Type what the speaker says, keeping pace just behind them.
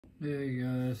Hey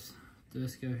guys,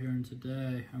 D1sco here, and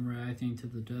today I'm reacting to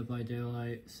the Dead by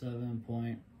Daylight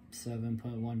 7.7.1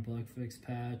 bugfix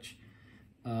patch.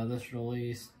 This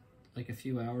released like a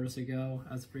few hours ago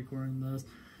as of recording this.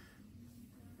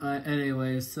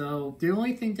 Anyways, so the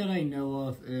only thing that I know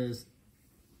of is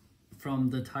from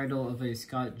the title of a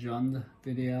Scott Jund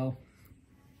video,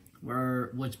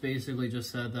 which basically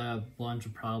just said that a bunch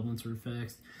of problems were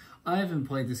fixed. I haven't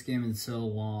played this game in so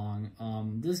long.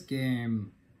 This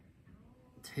game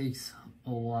takes a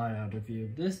lot out of you.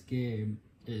 This game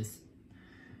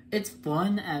it's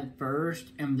fun at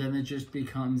first, and then it just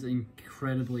becomes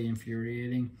incredibly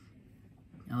infuriating.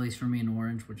 At least for me and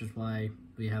Orange, which is why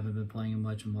we haven't been playing it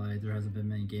much and why there hasn't been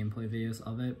many gameplay videos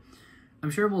of it.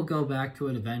 I'm sure we'll go back to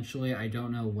it eventually. I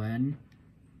don't know when.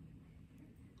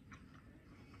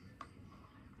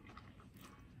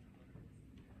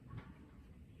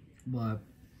 But,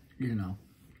 you know.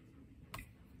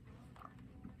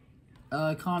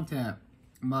 Content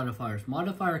modifiers.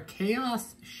 Modifier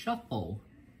Chaos Shuffle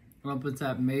opens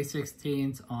at May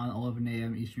 16th on 11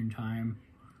 a.m. Eastern Time.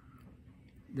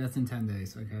 That's in 10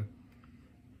 days, okay.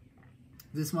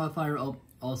 This modifier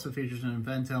also features an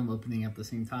event zone opening at the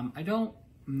same time. I don't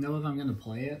know if I'm going to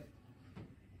play it.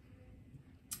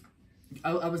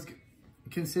 I was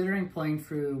considering playing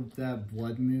through that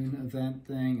Blood Moon event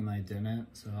thing, and I didn't,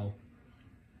 so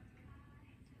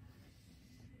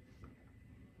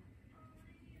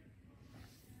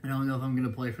I don't know if I'm going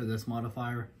to play for this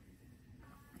modifier.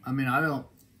 I mean,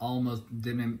 almost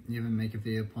didn't even make a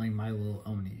video playing My Little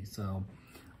Oni, so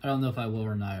I don't know if I will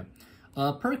or not.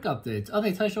 Perk updates. Oh,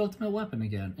 they touched Ultimate Weapon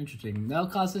again. Interesting. Now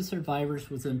causes survivors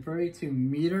within 32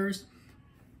 meters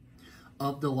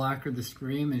of the locker to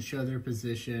scream and show their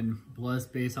position, plus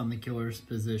based on the killer's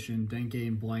position, then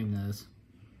gain blindness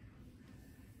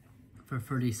for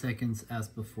 30 seconds as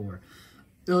before.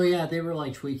 Oh yeah, they were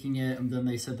like tweaking it, and then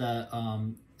they said that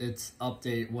its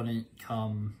update wouldn't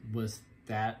come with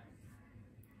that.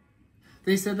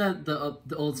 They said that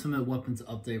the Ultimate Weapons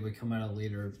update would come at a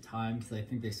later time, because I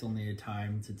think they still needed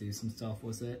time to do some stuff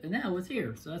with it. And now it's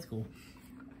here, so that's cool.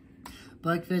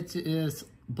 Bugfix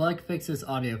is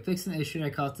audio. Fix an issue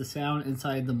that caused the sound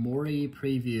inside the Mori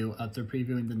preview after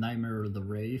previewing the Nightmare or the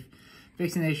Wraith.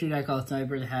 Fix an issue that caused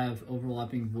Nightmare to have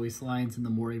overlapping voice lines in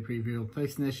the Mori preview.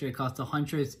 Fix an issue that caused the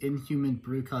Huntress Inhuman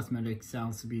Brew Cosmetic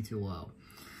sounds to be too low.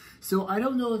 So I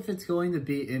don't know if it's going to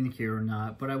be in here or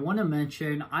not, but I want to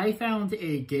mention I found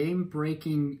a game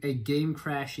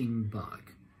crashing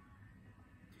bug.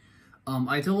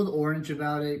 I told Orange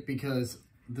about it because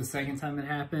the second time it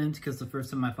happened, because the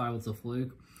first time I thought it was a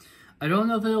fluke. I don't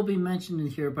know if it'll be mentioned in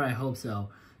here, but I hope so.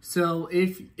 So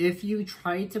if you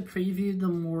try to preview the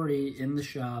Mori in the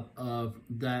shop of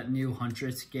that new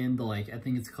Huntress skin, I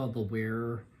think it's called the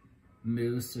Were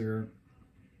Moose or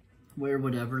Were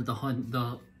whatever,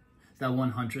 that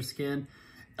one Huntress skin,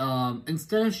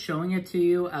 instead of showing it to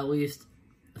you, at least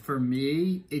for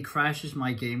me, it crashes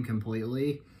my game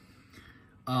completely.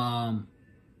 So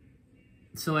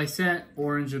I sent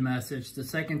Orange a message the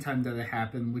second time that it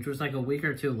happened, which was like a week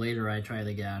or two later. I tried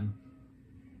again,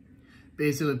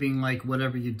 basically being like,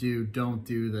 whatever you do, don't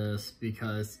do this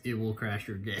because it will crash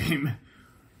your game.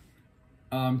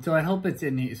 So I hope it's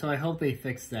in here. So I hope they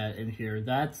fix that in here.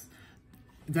 That's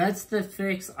the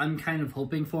fix I'm kind of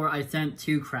hoping for. I sent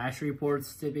 2 crash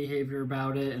reports to Behavior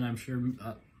about it, and I'm sure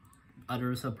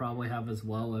others have probably have as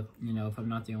well, if I'm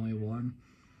not the only one.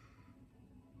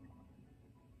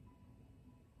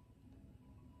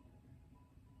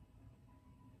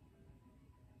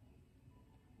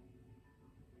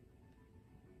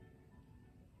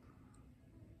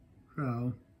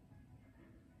 So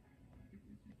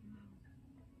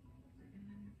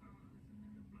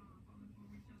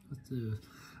let's do this.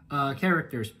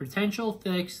 Characters. Potential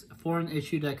fix for an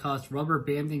issue that caused rubber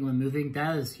banding when moving.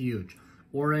 That is huge.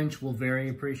 Orange will very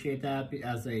appreciate that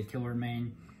as a killer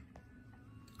main.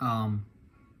 I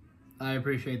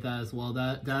appreciate that as well.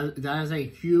 That is a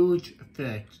huge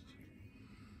fix.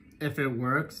 If it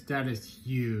works, that is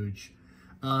huge.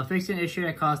 Fix an issue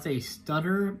that caused a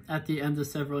stutter at the end of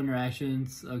several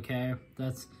interactions. Okay,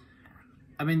 that's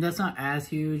not as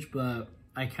huge, but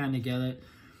I kind of get it.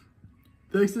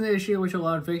 Fix an issue which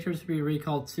allowed victims to be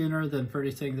recalled sooner than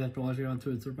 30 seconds after launching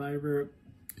onto a survivor.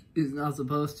 Is not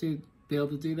supposed to be able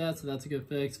to do that, so that's a good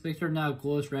fix. Victor now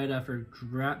glows red after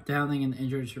downing an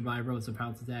injured survivor with a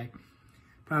pounce attack.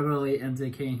 Probably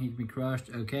MZK and he can be crushed.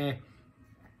 Okay.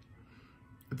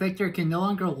 Victor can no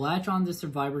longer latch on to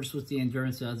survivors with the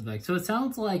endurance as Vex. So it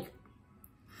sounds like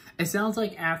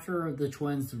after the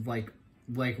twins like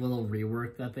little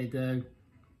rework that they did,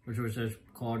 which was just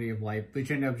quality of life,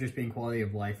 which ended up just being quality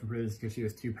of life improvements because she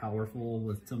was too powerful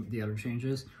with some of the other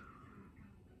changes.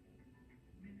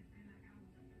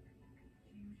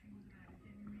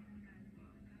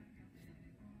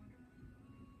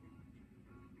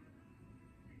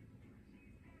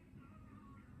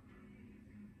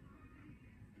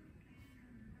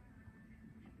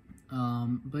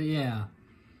 But yeah.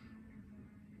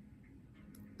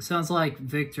 Sounds like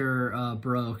Victor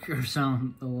broke or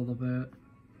something a little bit.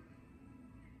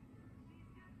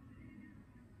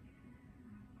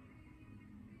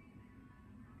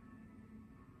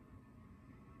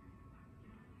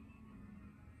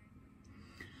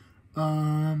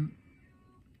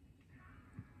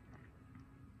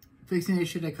 Fixing an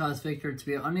issue that caused Victor to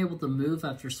be unable to move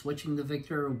after switching to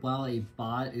Victor while a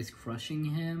bot is crushing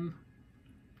him.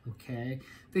 Okay.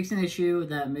 Fix an issue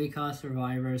that may cause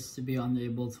survivors to be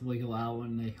unable to wiggle out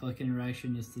when a hook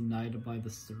interaction is denied by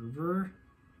the server.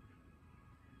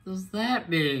 What does that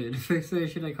mean? Fix an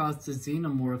issue that caused the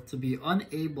xenomorph to be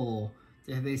unable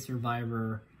to hit a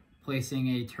survivor placing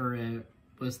a turret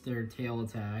with their tail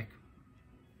attack.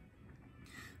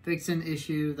 Fix an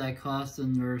issue that caused the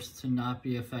nurse to not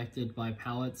be affected by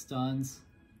pallet stuns.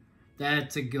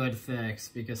 That's a good fix,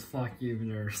 because fuck you,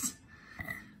 nurse.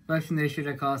 Fix an issue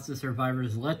that caused the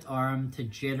survivor's left arm to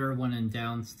jitter when in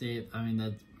down state. I mean,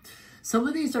 that some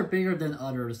of these are bigger than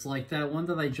others. Like that one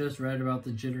that I just read about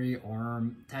the jittery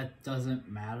arm, that doesn't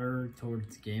matter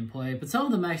towards gameplay. But some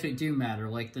of them actually do matter,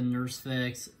 like the nurse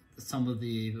fix, some of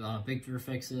the Victor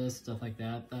fixes, stuff like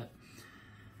that.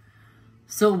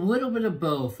 So a little bit of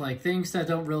both, like things that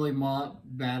don't really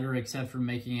matter except for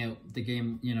making it the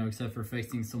game, you know, except for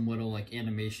fixing some little like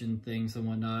animation things and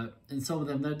whatnot. And some of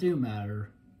them that do matter.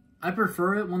 I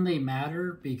prefer it when they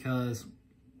matter because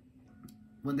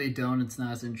when they don't, it's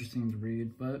not as interesting to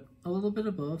read, but a little bit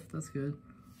of both, that's good.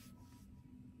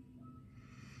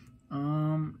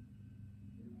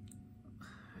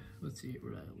 Let's see,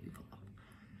 where did I leave off?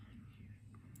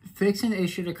 Fix an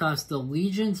issue to cause the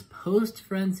Legion's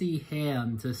post-frenzy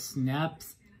hand to snap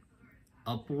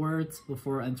upwards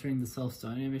before entering the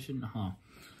self-stun animation.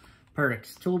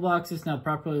 Perks. Toolbox is now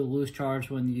properly lose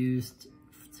charge when used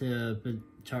to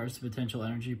charge the potential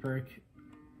energy perk.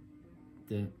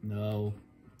 No,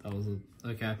 that was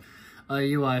okay.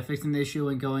 UI, fixing the issue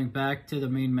when going back to the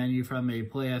main menu from a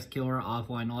play as killer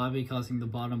offline lobby, causing the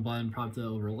bottom button prompt to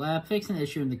overlap. Fix an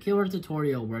issue in the killer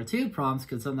tutorial where two prompts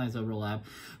could sometimes overlap.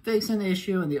 Fix an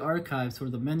issue in the archives where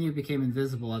the menu became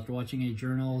invisible after watching a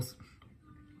journal's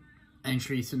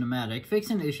entry cinematic. Fix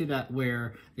an issue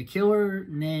where the killer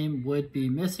name would be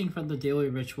missing from the daily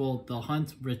ritual, the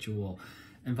hunt ritual.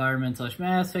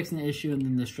 Environment/mass. Fix an issue in the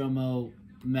Nostromo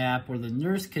map where the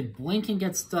nurse could blink and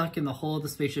get stuck in the hull of the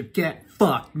spaceship. Get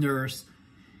fucked, nurse.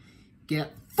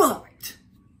 Get fucked.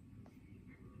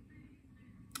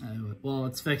 Well,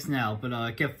 it's fixed now,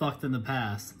 but get fucked in the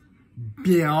past.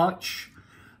 Bitch.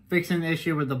 Fix an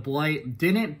issue where the blight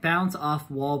didn't bounce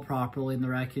off wall properly in the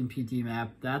Raccoon PD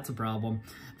map. That's a problem.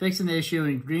 Fix an issue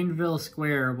in Greenville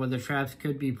Square where the traps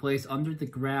could be placed under the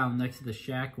ground next to the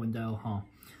shack window.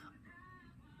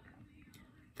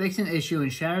 Fix an issue in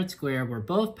Shattered Square where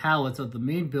both pallets of the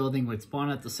main building would spawn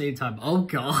at the same time. Oh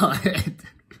god!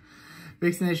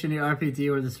 Fix an issue in the RPD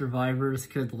where the survivors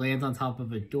could land on top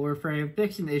of a door frame.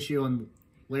 Fix an issue in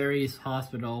Larry's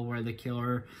hospital where the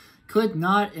killer could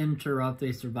not interrupt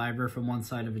a survivor from one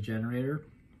side of a generator.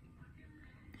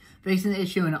 Fix an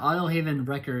issue in Autohaven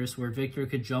Wreckers where Victor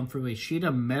could jump through a sheet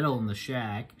of metal in the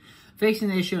shack. Fix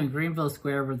an issue in Greenville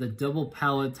Square where the double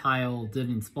pallet tile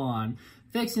didn't spawn.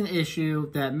 Fix an issue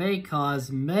that may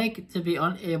cause Meg to be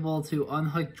unable to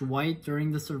unhook Dwight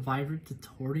during the survivor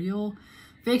tutorial.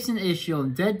 Fix an issue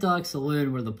in Dead Dog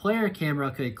Saloon where the player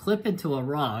camera could clip into a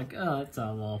rock. Oh, that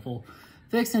sounds awful.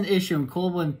 Fix an issue in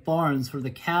Colwyn Farms where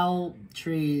the cow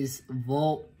tree's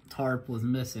vault tarp was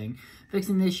missing. Fix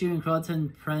an issue in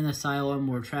Croton Pren Asylum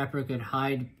where Trapper could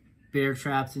hide bear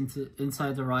traps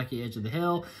inside the rocky edge of the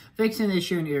hill. Fix an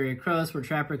issue in Area Cross where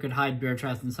Trapper could hide bear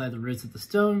traps inside the roots of the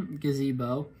stone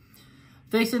gazebo.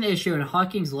 Fix an issue in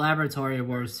Hawking's laboratory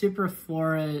where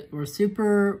superfluous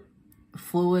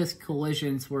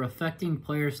collisions were affecting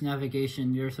players'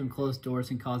 navigation near some closed doors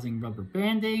and causing rubber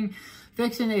banding.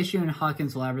 Fix an issue in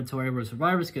Hawkins' laboratory where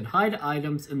survivors could hide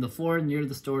items in the floor near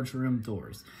the storage room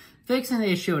doors. Fix an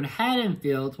issue in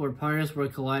Haddonfield where players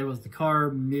would collide with the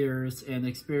car mirrors and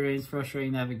experience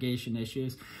frustrating navigation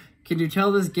issues. Can you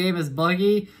tell this game is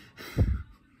buggy?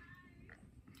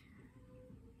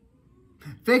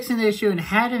 Fix an issue in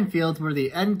Haddonfield where the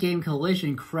endgame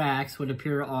collision cracks would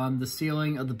appear on the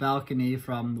ceiling of the balcony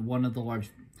from one of the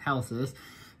large houses.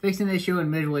 Fix an issue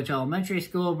in Midwich Elementary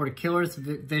School where killer's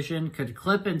vision could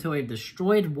clip into a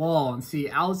destroyed wall and see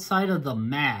outside of the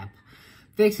map.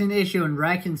 Fix an issue in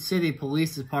Raccoon City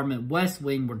Police Department West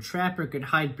Wing where Trapper could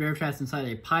hide bear traps inside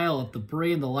a pile of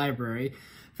debris in the library.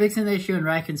 Fix an issue in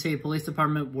Raccoon City Police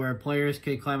Department where players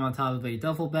could climb on top of a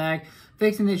duffel bag.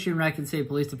 Fix an issue in Raccoon City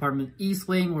Police Department East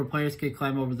Wing where players could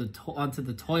climb over onto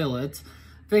the toilets.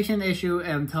 Fix an issue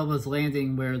in Toba's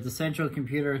Landing where the central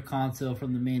computer console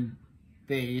from the main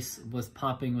base was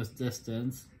popping with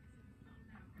distance.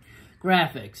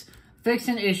 Graphics. Fix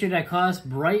an issue that caused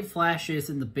bright flashes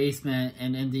in the basement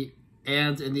and in the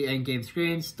endgame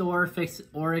screen. Store fix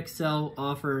or Excel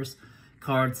offers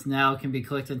cards now can be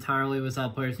clicked entirely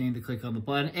without players needing to click on the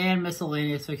button. And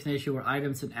miscellaneous. Fix an issue where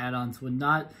items and add-ons would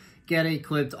not get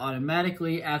equipped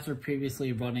automatically after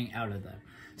previously running out of them.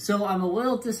 So I'm a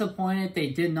little disappointed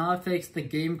they did not fix the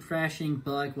game crashing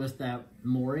bug with that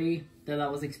Mori that I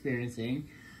was experiencing.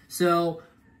 So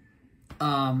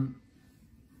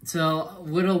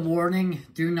with a warning,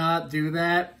 do not do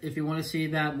that. If you want to see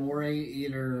that Mori,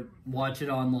 either watch it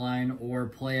online or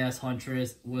play as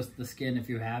Huntress with the skin if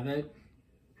you have it.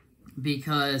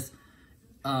 Because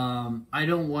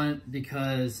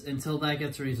because until that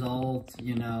gets resolved,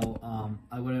 you know,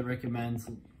 I wouldn't recommend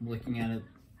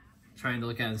trying to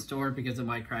look at it in store because it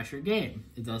might crash your game.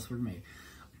 It does for me.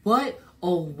 But,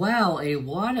 oh wow, a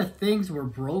lot of things were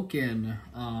broken.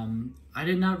 I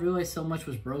did not realize so much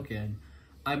was broken.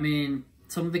 I mean,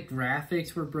 some of the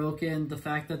graphics were broken. The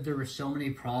fact that there were so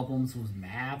many problems with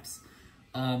maps.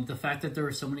 The fact that there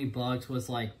were so many bugs was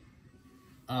like,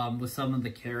 with some of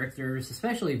the characters,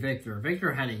 especially Victor.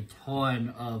 Victor had a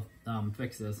ton of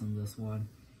fixes in this one.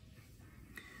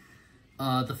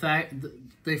 The fact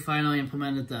they finally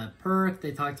implemented that perk,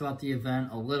 they talked about the event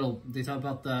a little, they talked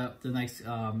about the next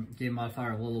game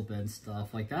modifier a little bit and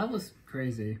stuff. Like, that was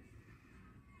crazy.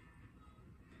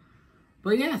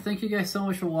 But yeah, thank you guys so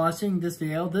much for watching this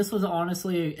video. This was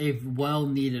honestly a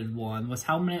well-needed one.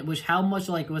 How much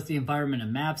like was the environment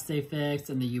and maps they fixed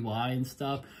and the UI and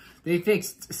stuff. They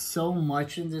fixed so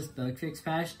much in this bug fix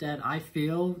patch that I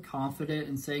feel confident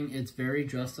in saying it's very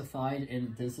justified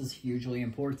and this is hugely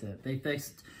important. They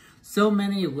fixed so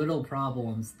many little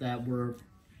problems that were...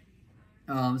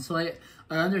 so I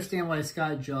understand why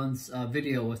Scott Jones'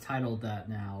 video was titled that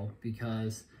now,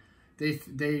 because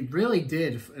they really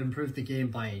did improve the game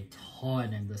by a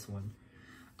ton in this one.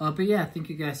 But yeah, thank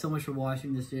you guys so much for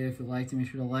watching this video. If you liked it, make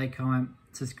sure to like, comment,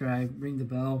 subscribe, ring the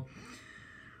bell.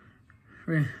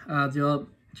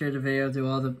 Share the video, do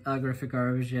all the graphic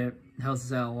garbage. It helps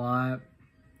us out a lot,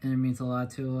 and it means a lot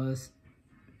to us.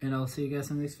 And I'll see you guys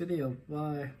in the next video.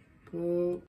 Bye. Cool.